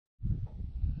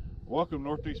Welcome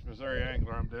Northeast Missouri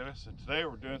Angler, I'm Dennis, and today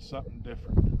we're doing something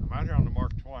different. I'm out here on the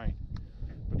Mark Twain,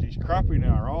 but these crappie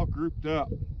now are all grouped up.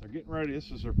 They're getting ready,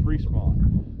 this is their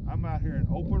pre-spawn. I'm out here in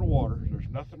open water, there's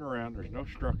nothing around, there's no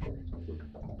structure,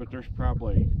 but there's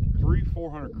probably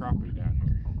 300-400 crappie down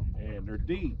here, and they're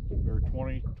deep. They're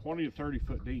 20 to 30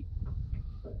 foot deep,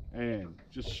 and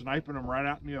just sniping them right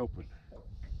out in the open.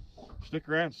 Stick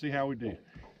around and see how we do.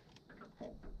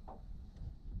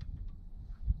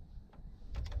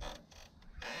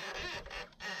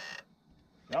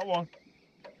 Got one.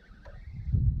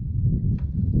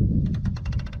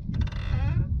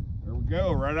 There we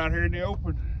go, right out here in the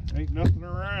open. Ain't nothing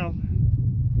around.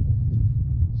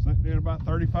 Sitting in about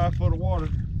 35 foot of water.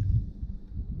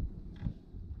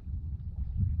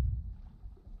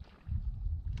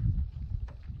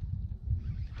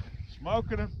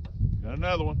 Smoking him. Got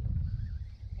another one.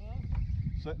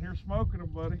 Sitting here smoking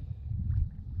him, buddy.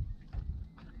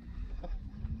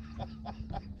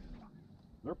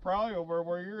 They're probably over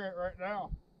where you're at right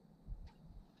now.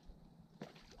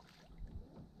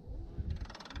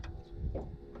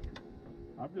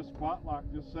 I'm just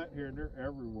spotlighting, just sitting here, and they're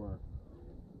everywhere.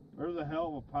 There's a hell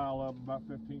of a pile of them about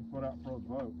 15 foot out front of the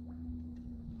boat.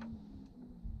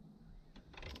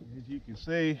 As you can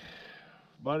see, a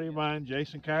buddy of mine,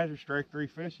 Jason Kiser, Strike 3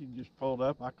 Fishing, just pulled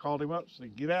up. I called him up and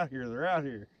said, get out here, they're out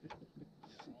here.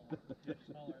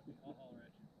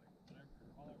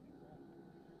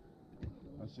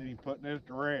 I see him putting it at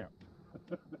the ramp.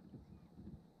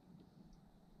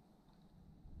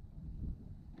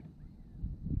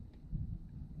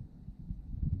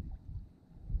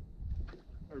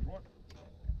 There's one.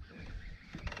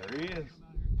 There he is.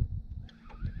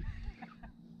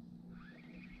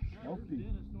 Smoked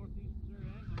him.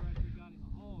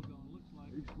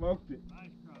 He smoked it.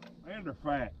 And they're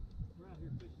fat.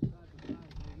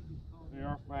 They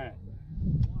are fat.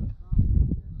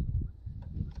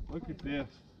 Look at this.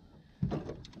 Look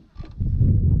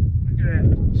at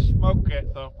that. Smoke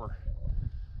that Thumper.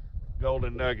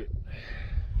 Golden nugget.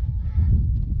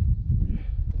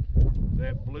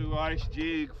 That blue ice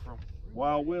jig from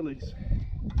Wild Willey's.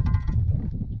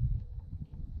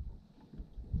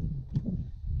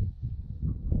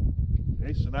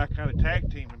 Jason and I kind of tag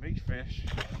teaming these fish.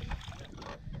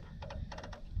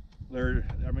 They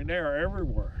are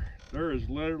everywhere. There is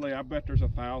literally, I bet there's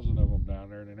 1,000 of them down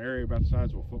there in an area about the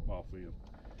size of a football field.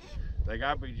 They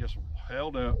got to be just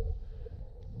held up,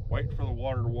 waiting for the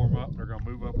water to warm up, and they're going to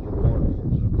move up when the water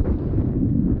warms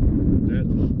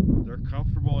up. They're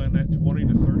comfortable in that 20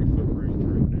 to 30 foot range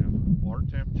right now. Water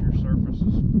temperature surface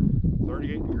is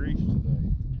 38 degrees today.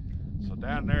 So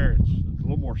down there, it's a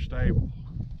little more stable.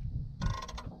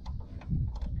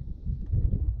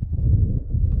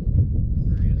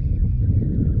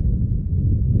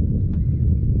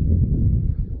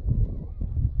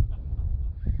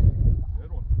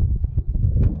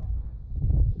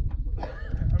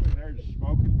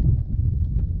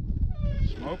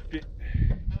 Smoked it.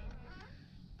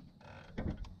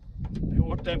 They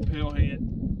want that pill head.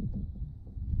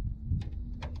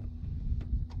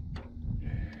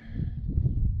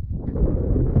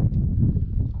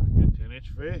 Good 10-inch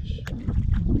fish.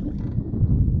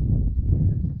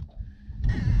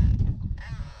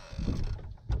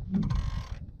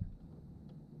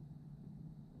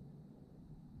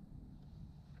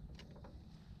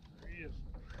 There he is.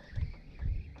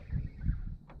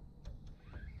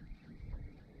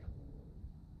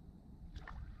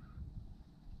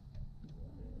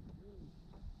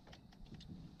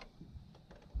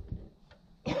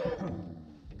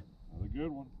 Good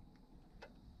one.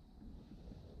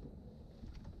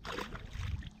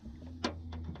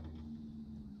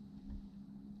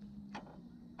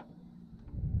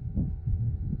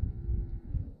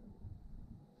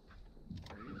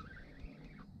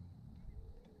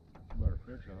 Better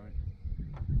fish, I think.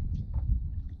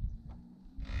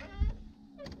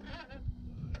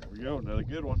 There we go, another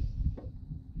good one.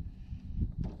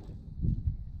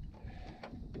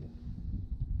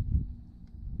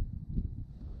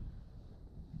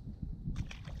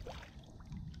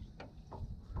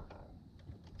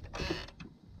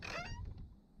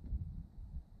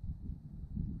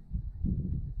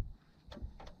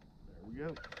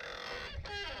 Go.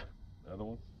 Another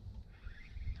one.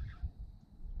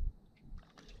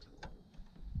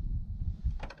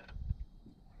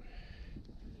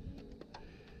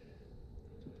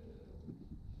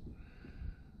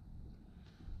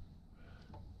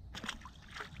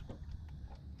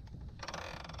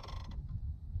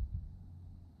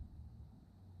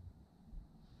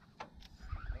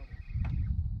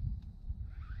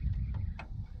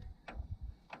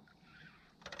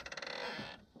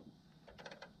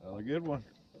 Another good one.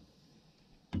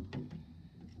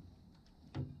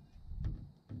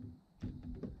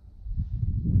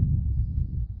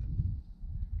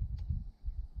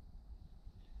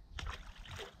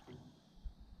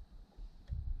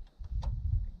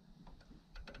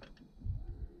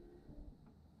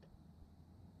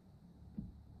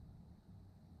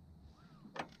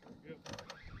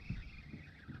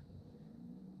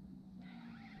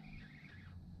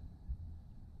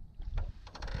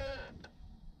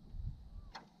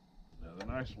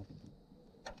 Nice one.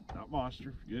 Not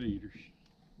monster, good eaters.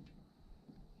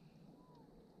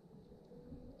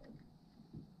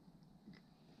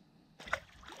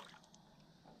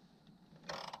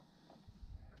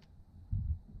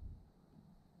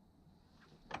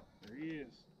 There he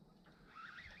is.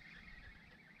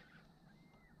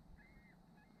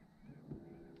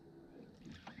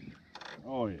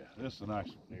 Oh yeah, this is a nice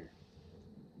one here.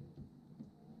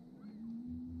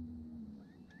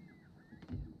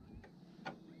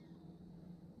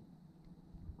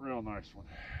 Real nice one.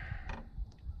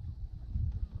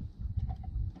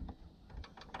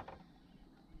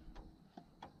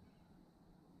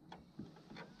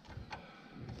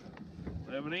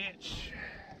 "11"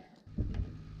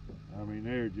 I mean,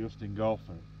 they're just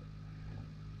engulfing it.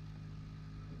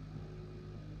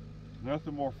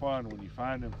 Nothing more fun when you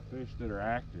find them fish that are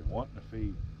active, wanting to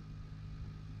feed.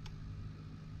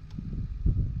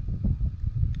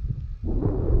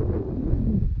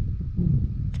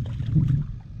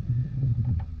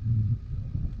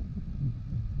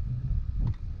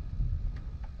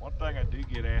 One thing I do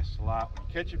get asked a lot, when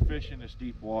catching fish in this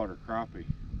deep water, crappie,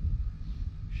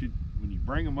 when you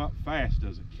bring them up fast,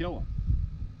 does it kill them?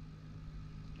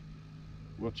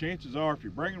 Well, chances are, if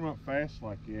you're bringing them up fast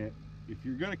like that, if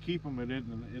you're going to keep them, it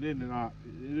isn't an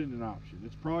option.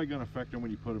 It's probably going to affect them when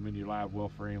you put them in your live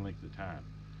well for any length of time.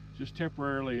 Just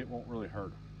temporarily, it won't really hurt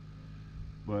them.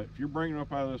 But if you're bringing them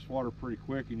up out of this water pretty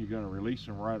quick and you're going to release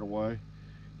them right away,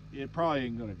 it probably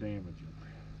ain't going to damage them.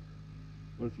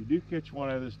 But if you do catch one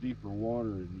out of this deeper water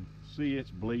and you see it's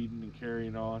bleeding and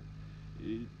carrying on,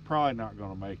 it's probably not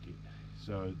going to make it.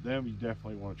 So them you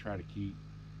definitely want to try to keep.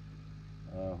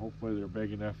 Hopefully they're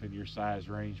big enough in your size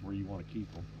range where you want to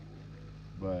keep them.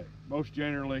 But most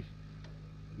generally,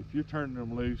 if you're turning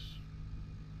them loose,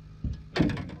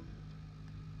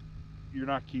 you're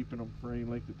not keeping them for any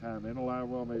length of time. In a live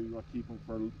well, maybe you want to keep them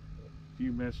for a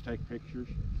few minutes, take pictures.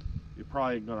 It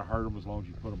probably ain't going to hurt them as long as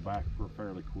you put them back for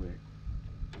fairly quick.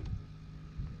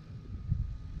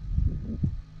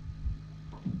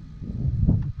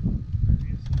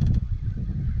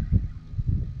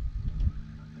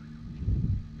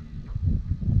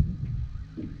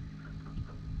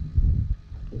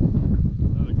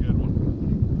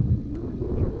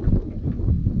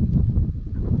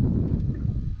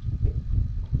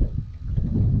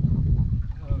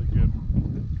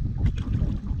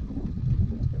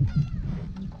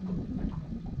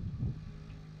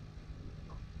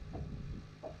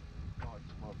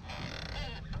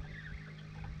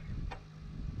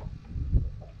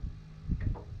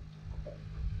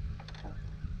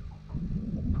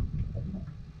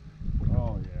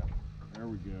 There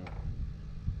we go.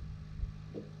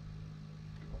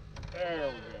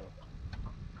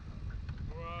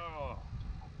 Wow.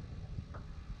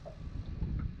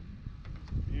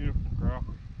 Beautiful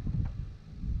crappie.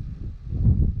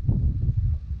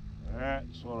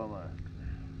 That's what I'm after.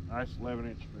 Nice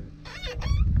 11-inch fish.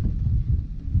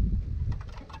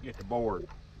 Get the board.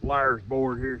 Liar's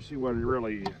board here, see what it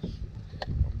really is.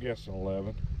 I'm guessing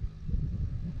 11.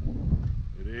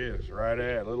 It is, right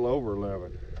at a little over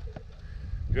 11.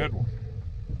 Good one.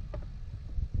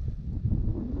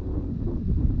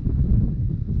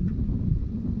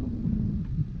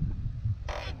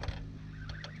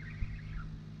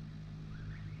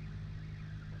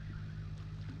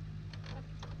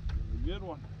 Good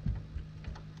one.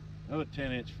 Another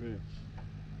 10-inch fish.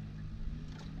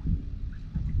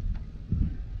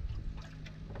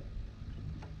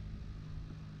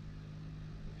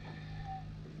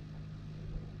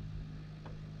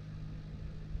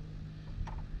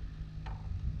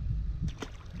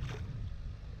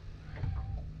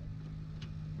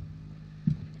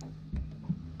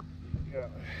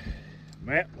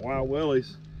 Matt, Wild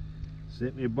Willey's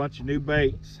sent me a bunch of new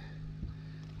baits.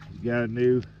 He's got a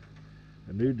new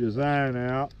design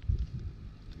out.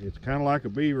 It's kind of like a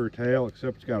beaver tail,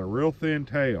 except it's got a real thin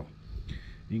tail.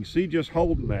 You can see just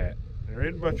holding that. There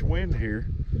isn't much wind here,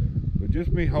 but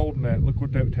just me holding that, look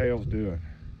what that tail's doing.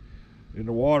 In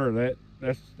the water,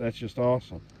 that's just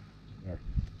awesome. They're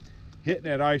hitting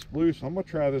that ice blue, so I'm gonna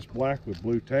try this black with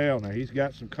blue tail. Now he's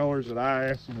got some colors that I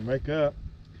asked him to make up.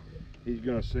 He's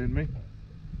gonna send me.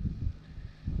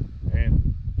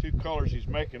 And two colors he's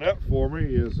making up for me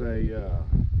is a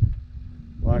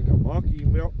like a monkey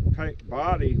milk tank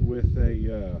body with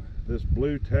a this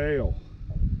blue tail,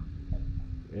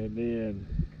 and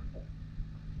then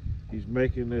he's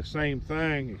making the same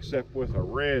thing except with a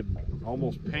red,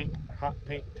 almost pink, hot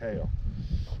pink tail.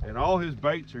 And all his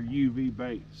baits are UV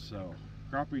baits, so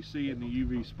crappie see in the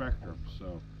UV spectrum,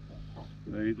 so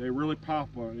they really pop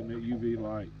in the UV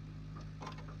light.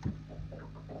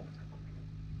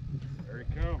 There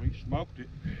he smoked it.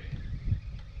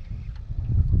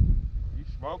 He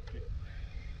smoked it.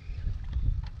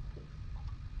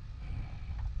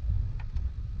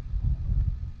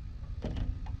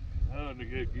 Oh, the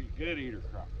good eater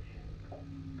crappie.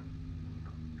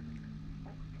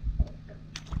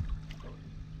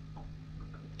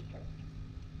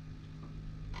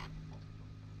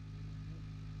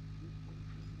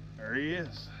 There he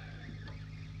is.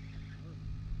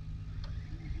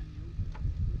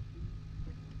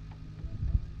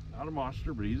 Not a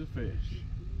monster, but he's a fish.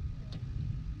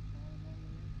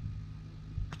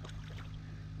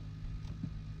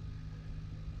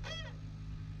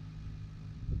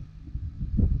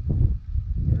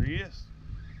 There he is.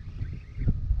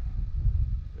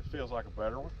 This feels like a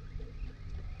better one.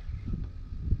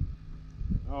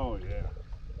 Oh yeah,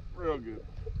 real good.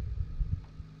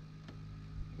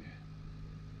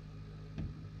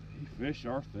 These fish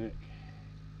are thick,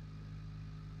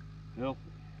 healthy.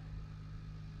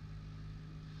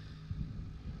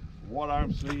 From what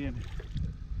I'm seeing,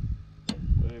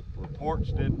 the reports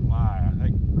didn't lie. I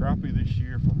think crappie this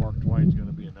year for Mark Twain is going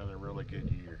to be another really good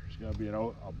year. It's going to be an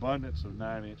abundance of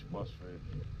 9-inch plus fish.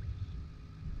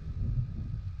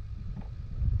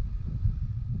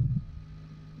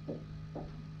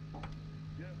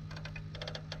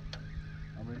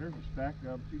 I mean, there's a stack of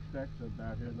them, 2 stacks of them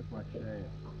down here that look like shad.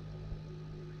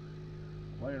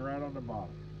 Laying right on the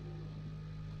bottom.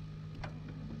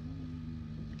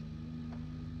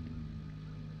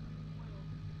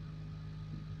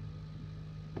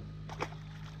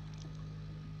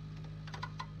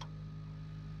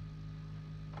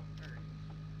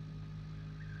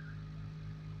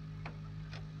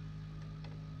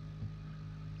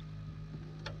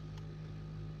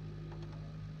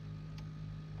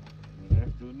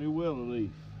 The new Willey,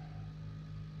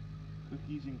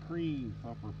 cookies and cream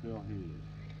Thumper pill head.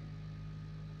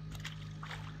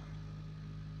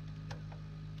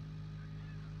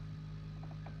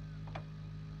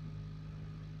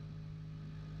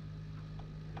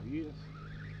 There he is.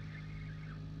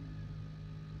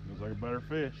 Feels like a better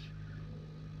fish.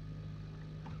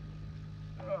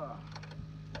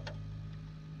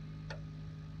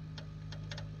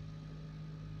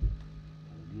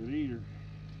 Good eater.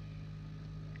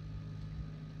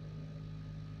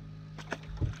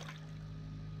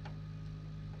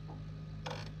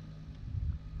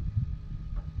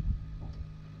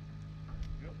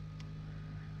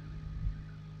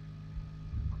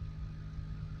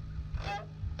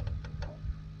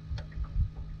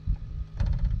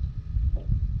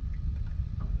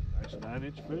 Nice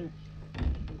 9-inch fish.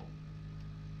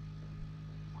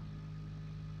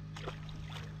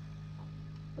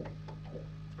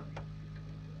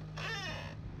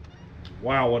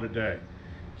 Wow, what a day.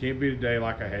 Can't beat a day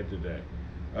like I had today.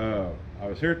 I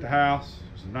was here at the house.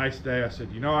 It was a nice day. I said,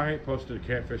 you know, I ain't posted a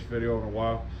catfish video in a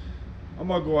while. I'm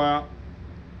gonna go out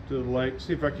to the lake,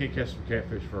 see if I can't catch some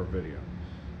catfish for a video.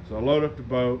 So I load up the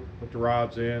boat, put the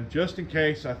rods in, just in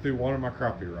case I threw one of my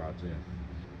crappie rods in.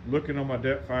 Looking on my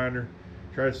depth finder,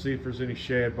 try to see if there's any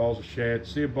shad, balls of shad,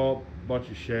 see a bunch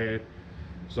of shad.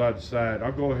 So I decided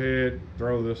I'll go ahead,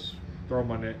 throw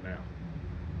my net now.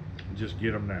 Just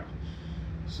get them now.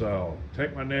 So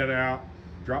take my net out,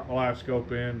 drop my live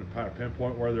scope in, kind of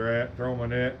pinpoint where they're at, throw my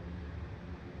net.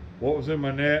 What was in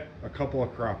my net? A couple of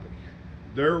crappie.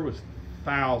 There was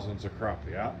thousands of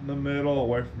crappie out in the middle,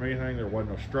 away from anything. There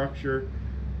wasn't no structure.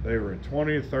 They were in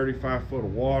 20 to 35 foot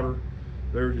of water.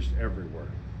 They were just everywhere.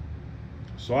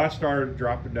 So I started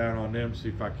dropping down on them, see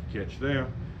if I could catch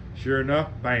them. Sure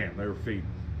enough, bam, they were feeding.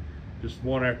 Just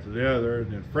one after the other.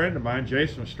 And then a friend of mine,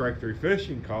 Jason with Strike 3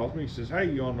 Fishing, calls me. He says,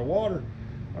 hey, you on the water?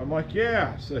 I'm like,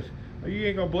 yeah. I said, oh, you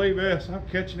ain't gonna believe this. I'm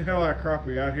catching the hell out of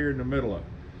crappie out here in the middle of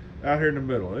it. Out here in the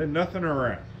middle. There's nothing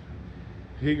around.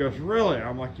 He goes, really?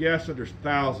 I'm like, yeah. I said, there's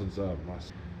thousands of them.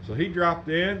 So he dropped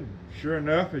in. Sure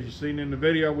enough, as you seen in the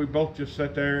video, we both just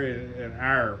sat there in an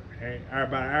hour,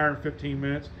 about an hour and 15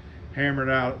 minutes, hammered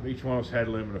out. Each one of us had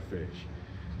a limit of fish.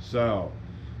 So,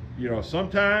 you know,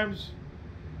 sometimes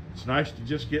it's nice to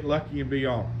just get lucky and be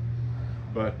on them.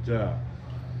 But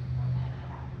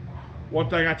one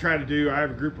thing I try to do, I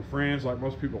have a group of friends, like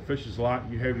most people fishes a lot.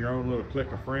 You have your own little clique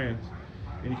of friends,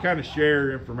 and you kind of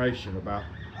share information about,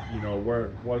 you know,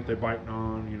 what they're biting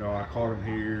on. You know, I caught them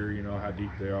here, you know, how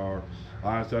deep they are.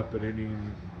 I was up at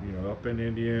Indian, you know, up in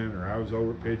Indian, or I was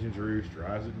over at Pigeon's Roost, or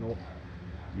I was at North,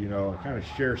 you know, kind of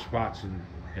share spots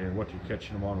and what you're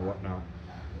catching them on and whatnot.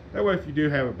 That way, if you do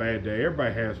have a bad day,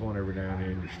 everybody has one every now and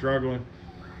then, you're struggling,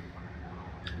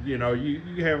 you know,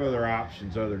 you have other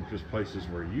options other than just places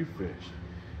where you fish.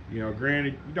 You know,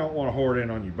 granted, you don't want to hoard in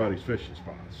on your buddy's fishing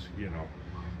spots, you know.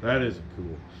 That isn't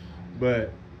cool.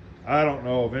 But I don't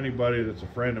know of anybody that's a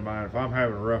friend of mine, if I'm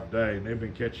having a rough day and they've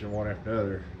been catching one after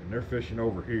another and they're fishing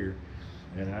over here,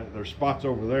 and there's spots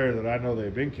over there that I know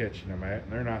they've been catching them at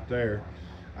and they're not there,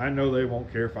 I know they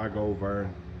won't care if I go over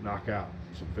and knock out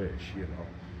some fish, you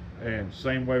know. And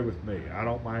same way with me. I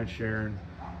don't mind sharing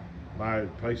my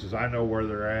places. I know where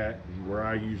they're at and where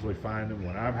I usually find them.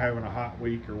 When I'm having a hot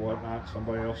week or whatnot,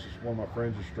 somebody else, one of my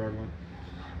friends is struggling,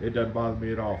 it doesn't bother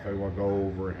me at all if they want to go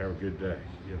over and have a good day,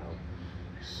 you know.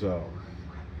 So,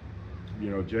 you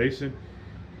know, Jason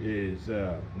is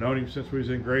known him since we was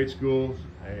in grade school,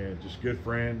 and just a good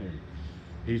friend, and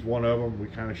he's one of them. We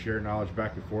kind of share knowledge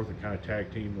back and forth and kind of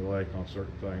tag team the lake on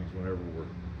certain things whenever we're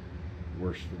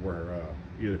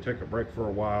either take a break for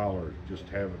a while or just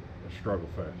have a struggle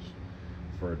fest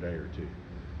for a day or two.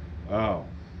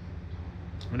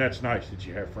 And that's nice that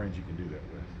you have friends you can do that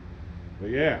with. But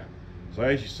yeah, so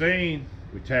as you've seen,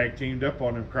 we tag teamed up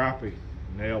on them crappie,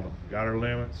 nailed them, got our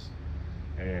limits,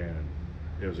 and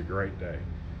it was a great day.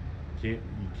 You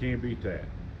can't beat that.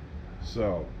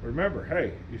 So remember,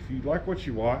 hey, if you like what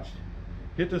you watched,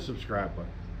 hit the subscribe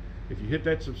button. If you hit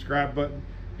that subscribe button,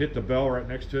 hit the bell right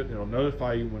next to it, and it'll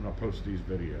notify you when I post these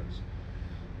videos.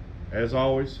 As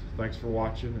always, thanks for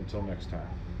watching. Until next time.